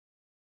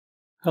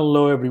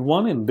Hello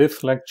everyone, in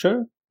this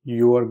lecture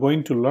you are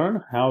going to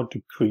learn how to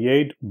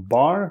create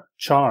bar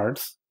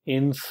charts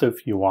in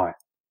SwiftUI.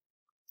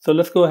 So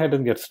let's go ahead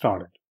and get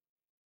started.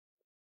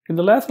 In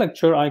the last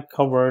lecture I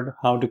covered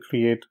how to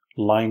create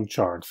line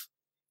charts,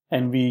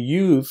 and we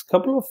use a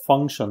couple of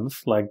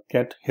functions like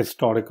get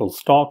historical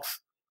stocks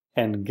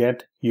and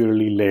get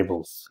yearly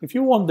labels. If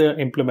you want the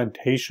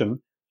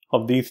implementation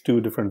of these two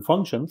different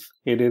functions,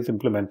 it is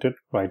implemented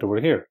right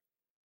over here.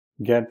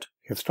 Get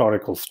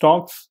historical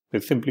stocks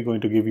is simply going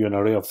to give you an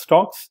array of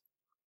stocks,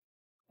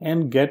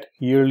 and get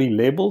yearly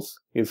labels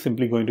is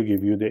simply going to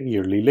give you the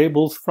yearly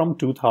labels from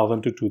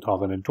 2000 to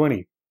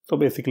 2020. So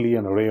basically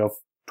an array of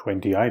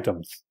 20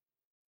 items.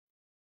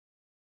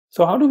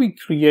 So how do we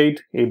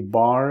create a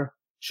bar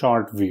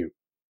chart view?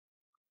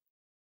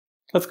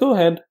 Let's go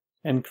ahead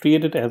and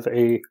create it as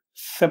a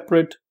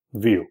separate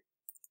view.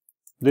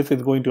 This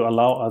is going to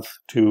allow us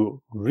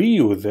to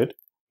reuse it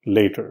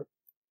later.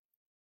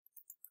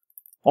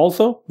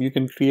 Also, you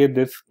can create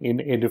this in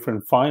a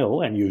different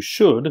file, and you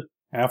should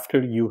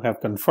after you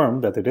have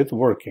confirmed that it is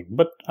working.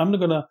 But I'm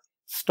going to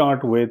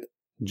start with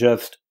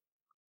just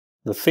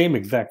the same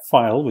exact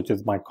file, which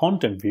is my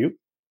content view.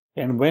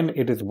 And when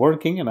it is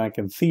working and I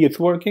can see it's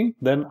working,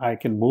 then I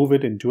can move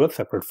it into a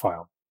separate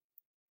file.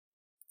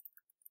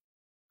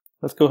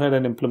 Let's go ahead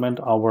and implement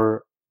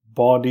our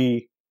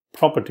body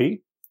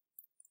property.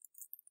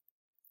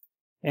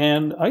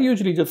 And I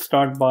usually just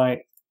start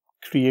by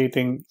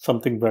creating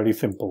something very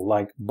simple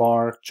like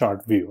bar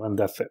chart view, and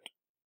that's it.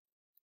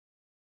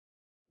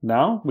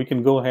 Now we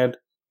can go ahead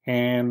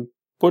and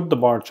put the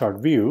bar chart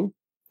view,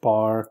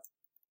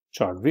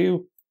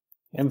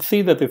 and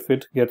see that if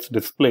it gets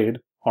displayed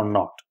or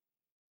not.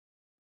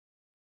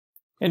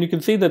 And you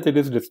can see that it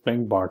is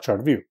displaying bar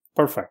chart view.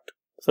 Perfect.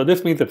 So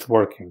this means it's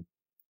working.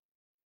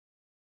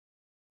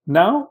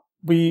 Now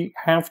we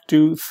have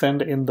to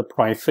send in the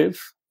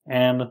prices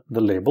and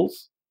the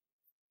labels.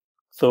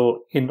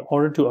 So in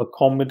order to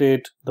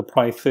accommodate the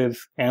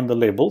prices and the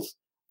labels,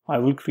 I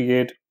will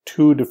create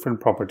two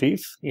different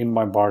properties in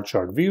my bar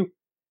chart view.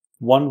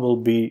 One will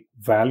be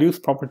values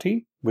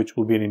property, which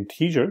will be an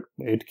integer.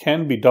 It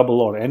can be double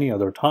or any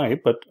other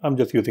type, but I'm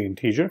just using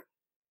integer.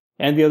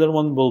 And the other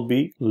one will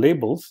be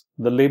labels,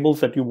 the labels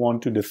that you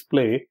want to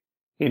display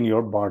in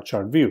your bar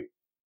chart view.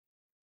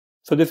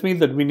 So this means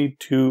that we need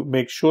to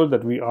make sure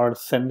that we are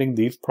sending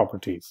these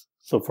properties.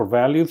 So for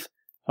values,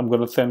 I'm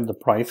going to send the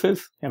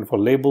prices, and for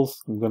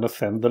labels, I'm going to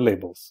send the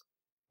labels,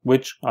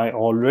 which I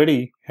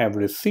already have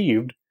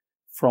received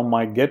from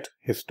my get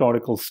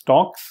historical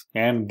stocks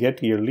and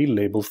get yearly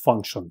labels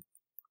function.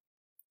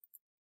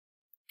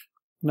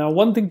 Now,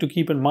 one thing to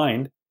keep in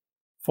mind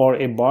for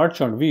a bar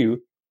chart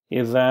view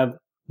is that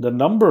the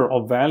number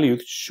of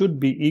values should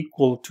be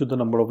equal to the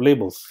number of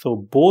labels. So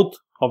both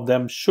of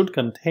them should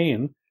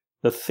contain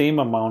the same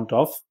amount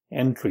of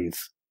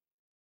entries.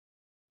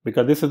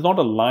 Because this is not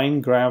a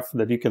line graph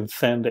that you can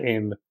send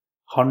in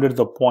hundreds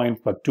of points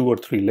but 2 or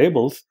 3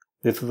 labels.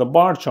 This is a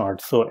bar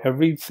chart. So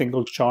every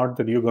single chart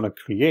that you're going to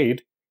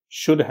create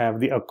should have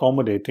the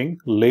accommodating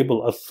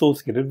label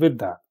associated with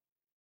that.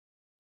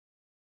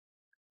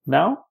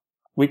 Now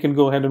we can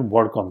go ahead and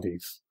work on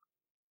these.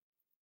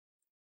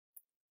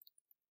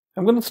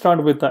 I'm going to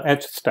start with the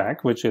H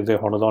stack, which is a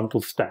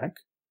horizontal stack.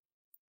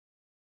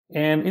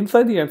 And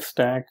inside the H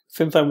stack,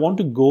 since I want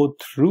to go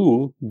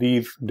through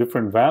these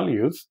different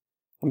values,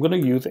 I'm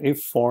going to use a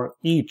for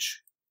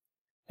each.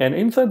 And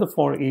inside the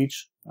for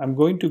each, I'm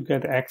going to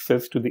get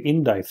access to the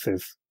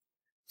indices.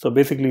 So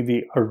basically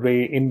the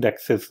array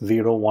indexes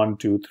 0, 1,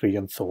 2, 3,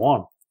 and so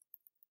on.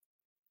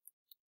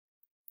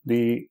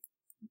 The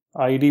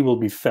ID will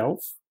be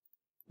self,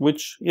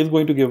 which is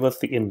going to give us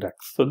the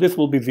index. So this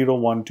will be 0,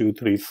 1, 2,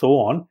 3, so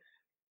on,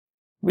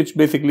 which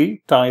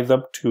basically ties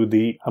up to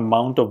the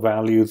amount of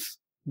values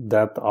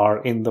that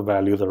are in the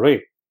values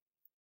array.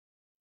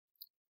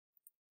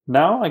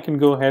 Now I can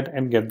go ahead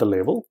and get the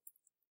label.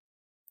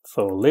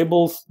 So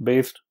labels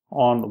based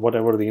on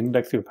whatever the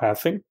index you're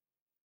passing.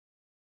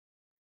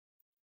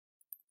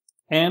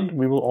 And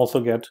we will also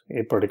get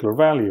a particular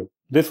value.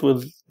 This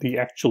was the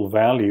actual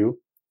value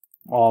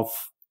of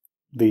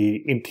the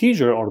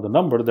integer or the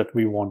number that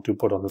we want to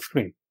put on the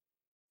screen.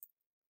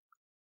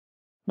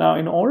 Now,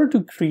 in order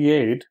to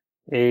create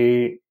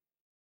a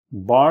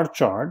bar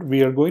chart,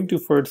 we are going to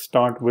first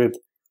start with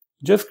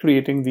just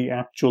creating the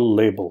actual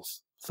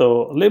labels.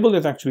 So label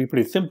is actually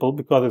pretty simple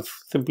because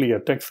it's simply a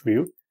text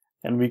view,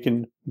 and we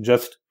can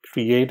just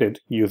create it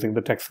using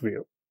the text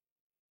view.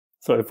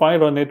 So if I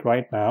run it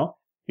right now,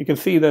 you can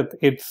see that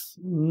it's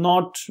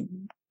not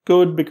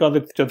good because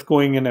it's just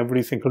going in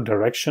every single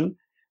direction.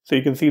 So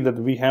you can see that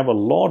we have a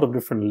lot of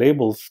different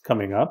labels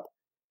coming up.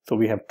 So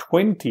we have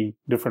 20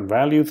 different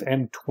values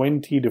and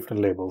 20 different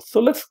labels.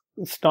 So let's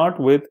start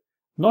with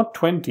not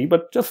 20,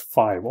 but just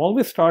 5.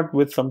 Always start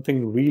with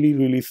something really,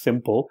 really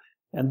simple,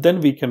 and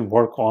then we can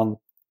work on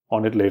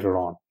it later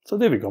on. So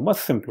there we go, much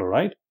simpler,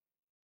 right?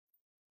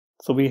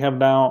 So we have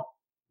now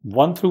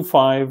 1 through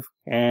 5,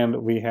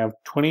 and we have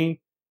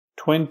 20,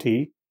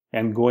 20,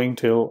 and going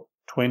till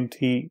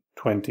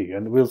 2020.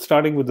 And we're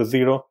starting with the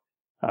 0.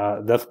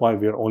 That's why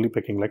we're only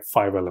picking like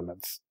 5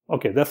 elements.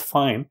 Okay, that's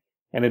fine.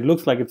 And it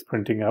looks like it's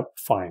printing up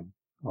fine.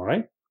 All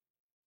right.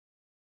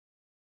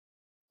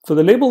 So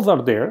the labels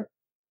are there.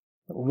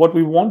 What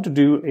we want to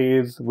do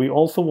is we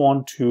also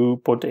want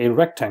to put a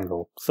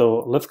rectangle.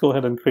 So let's go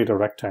ahead and create a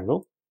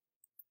rectangle.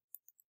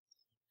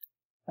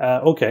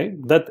 Okay,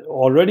 that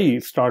already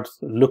starts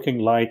looking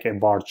like a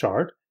bar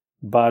chart,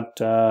 but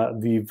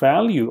the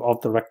value of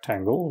the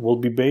rectangle will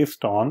be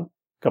based on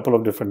a couple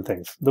of different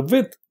things. The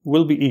width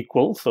will be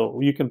equal, so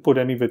you can put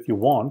any width you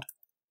want,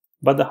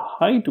 but the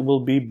height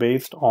will be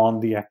based on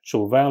the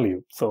actual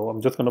value. So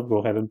I'm just going to go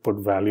ahead and put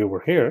value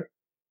over here,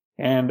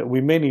 and we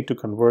may need to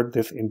convert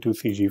this into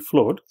CG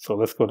float. So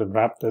let's go ahead and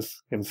wrap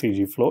this in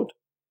CG float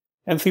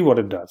and see what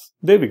it does.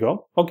 There we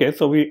go. Okay,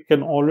 so we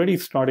can already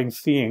starting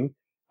seeing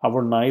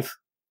our nice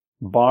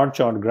bar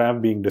chart graph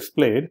being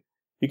displayed.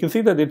 You can see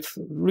that it's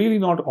really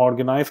not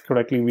organized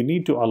correctly. We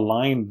need to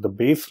align the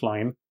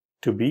baseline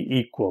to be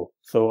equal.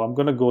 So I'm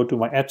going to go to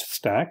my H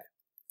stack,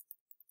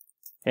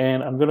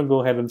 and I'm going to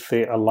go ahead and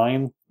say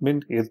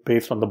alignment is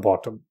based on the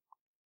bottom.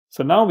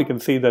 So now we can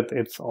see that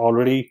it's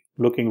already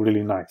looking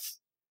really nice.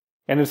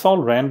 And it's all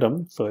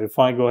random. So if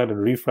I go ahead and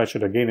refresh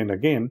it again and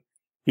again,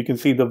 you can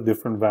see the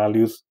different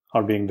values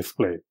are being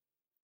displayed.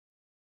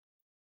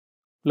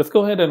 Let's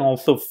go ahead and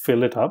also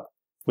fill it up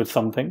with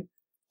something.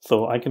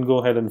 So I can go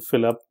ahead and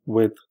fill up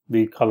with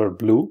the color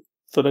blue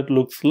so that it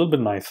looks a little bit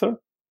nicer.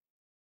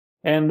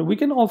 And we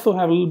can also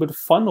have a little bit of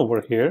fun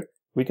over here.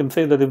 We can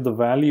say that if the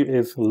value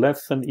is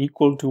less than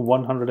equal to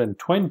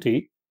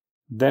 120,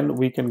 then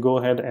we can go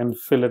ahead and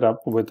fill it up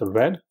with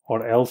red,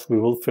 or else we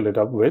will fill it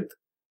up with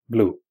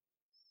blue.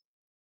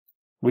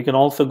 We can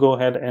also go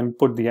ahead and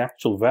put the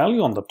actual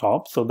value on the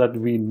top so that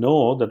we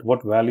know that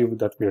what value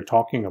that we are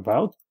talking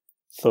about.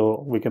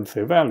 So we can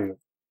say value.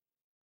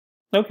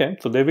 Okay,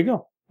 so there we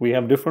go. We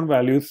have different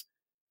values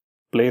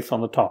placed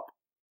on the top.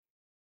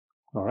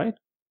 All right.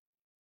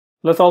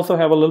 Let's also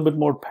have a little bit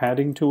more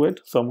padding to it.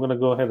 So I'm going to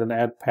go ahead and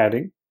add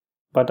padding.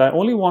 But I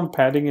only want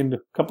padding in a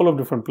couple of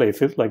different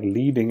places, like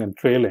leading and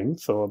trailing.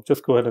 So I'll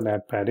just go ahead and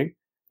add padding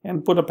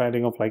and put a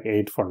padding of like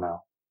 8 for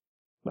now.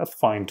 That's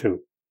fine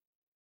too.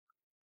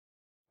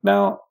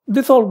 Now,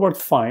 this all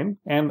works fine,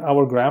 and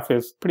our graph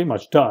is pretty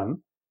much done.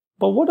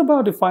 But what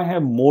about if I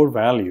have more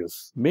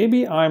values?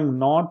 Maybe I'm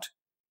not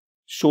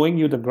showing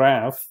you the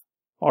graph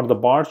or the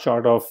bar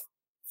chart of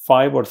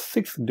 5 or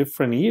 6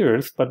 different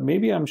years, but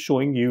maybe I'm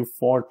showing you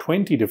for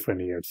 20 different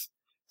years.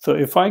 So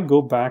if I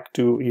go back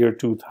to year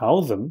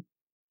 2000,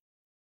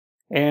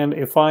 and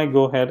if I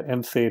go ahead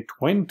and say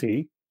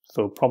 20,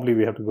 so probably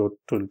we have to go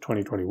to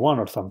 2021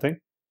 or something,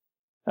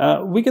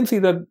 we can see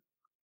that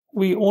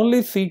we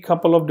only see a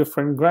couple of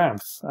different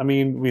graphs. I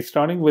mean, we're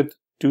starting with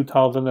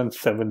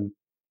 2007,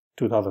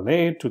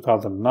 2008,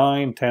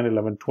 2009, 10,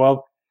 11, 12.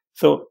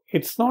 So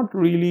it's not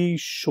really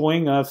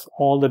showing us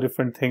all the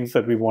different things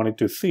that we wanted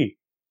to see,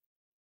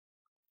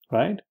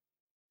 right?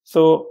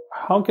 So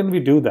how can we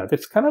do that?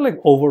 It's kind of like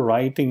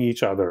overwriting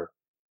each other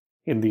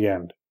in the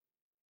end.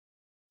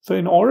 So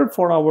in order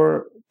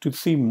for to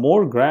see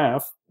more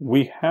graph,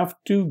 we have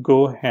to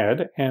go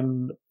ahead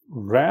and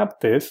wrap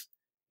this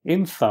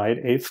inside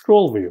a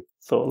scroll view.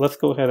 So let's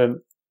go ahead and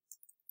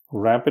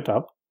wrap it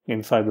up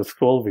inside the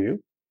scroll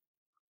view.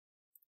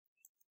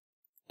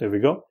 There we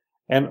go.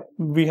 And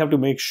we have to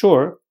make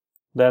sure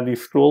that the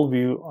scroll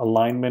view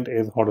alignment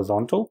is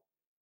horizontal,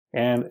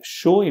 and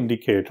show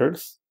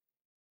indicators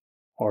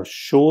or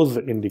shows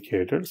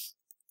indicators,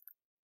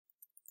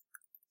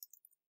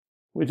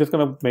 we're just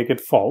going to make it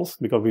false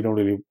because we don't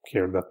really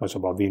care that much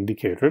about the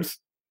indicators.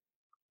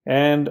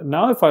 And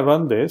now if I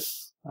run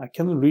this, I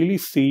can really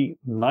see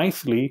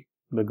nicely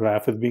the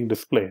graph is being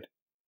displayed.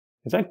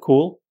 Is that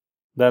cool?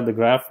 That the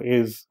graph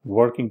is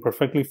working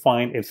perfectly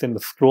fine. It's in the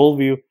scroll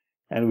view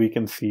and we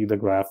can see the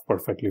graph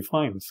perfectly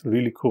fine. It's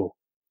really cool.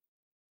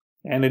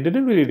 And it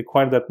didn't really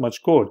require that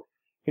much code.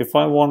 If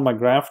I want my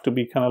graph to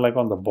be kind of like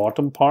on the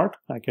bottom part,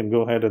 I can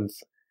go ahead and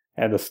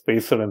add a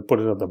spacer and put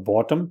it at the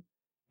bottom.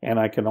 And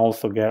I can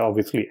also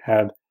obviously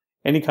add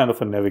any kind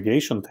of a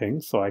navigation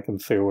thing. So I can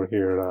say over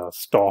here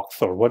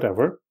stocks or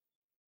whatever.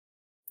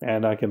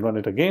 And I can run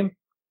it again.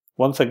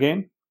 Once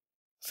again,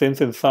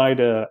 since inside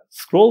a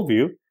scroll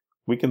view,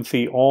 we can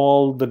see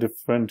all the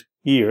different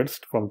years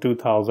from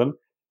 2000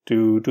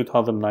 to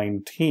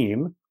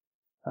 2019.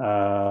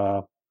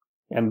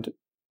 And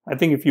I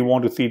think if you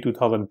want to see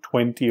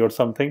 2020 or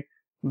something,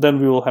 then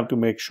we will have to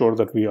make sure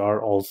that we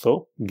are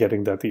also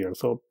getting that year.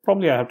 So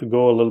probably I have to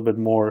go a little bit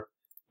more,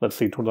 let's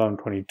see,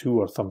 2022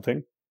 or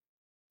something.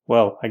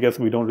 Well, I guess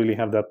we don't really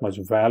have that much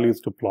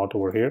values to plot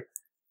over here.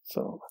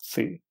 So let's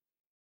see.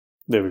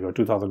 There we go,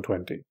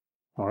 2020.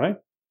 All right.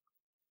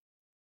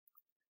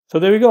 So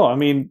there we go. I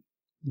mean,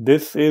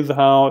 this is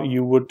how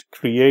you would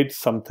create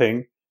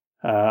something,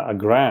 a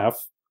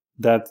graph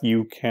that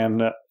you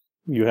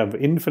have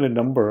infinite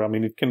number. I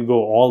mean, it can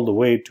go all the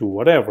way to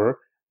whatever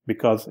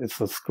because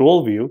it's a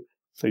scroll view.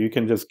 So you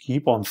can just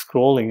keep on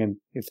scrolling and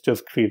it's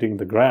just creating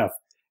the graph.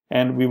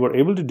 And we were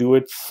able to do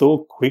it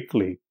so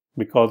quickly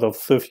because of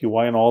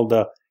SwiftUI and all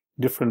the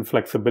different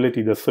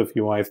flexibility the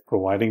SwiftUI is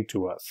providing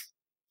to us.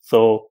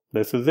 So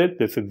this is it.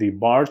 This is the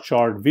bar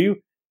chart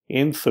view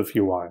in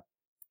SwiftUI.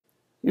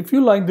 If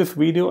you like this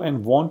video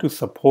and want to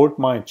support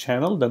my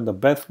channel, then the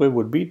best way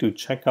would be to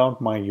check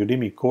out my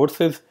Udemy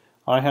courses.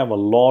 I have a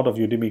lot of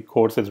Udemy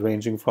courses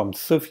ranging from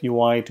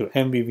SwiftUI to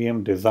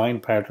MVVM design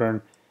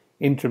pattern,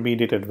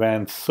 intermediate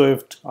advanced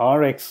Swift,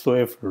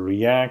 RxSwift,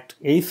 React,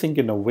 Async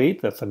and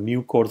Await, that's a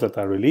new course that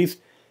I released,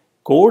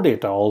 Core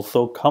Data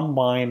also,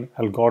 Combine,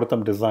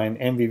 Algorithm Design,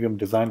 MVVM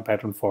design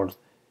pattern for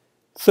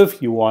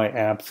SwiftUI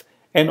apps,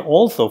 and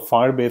also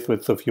Firebase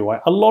with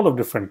SwiftUI, a lot of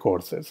different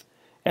courses.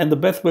 And the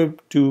best way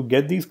to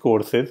get these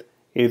courses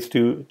is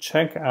to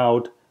check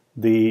out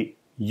the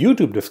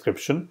YouTube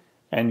description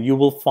and you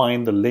will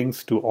find the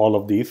links to all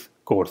of these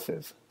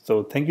courses.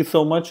 So thank you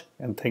so much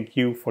and thank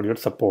you for your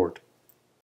support.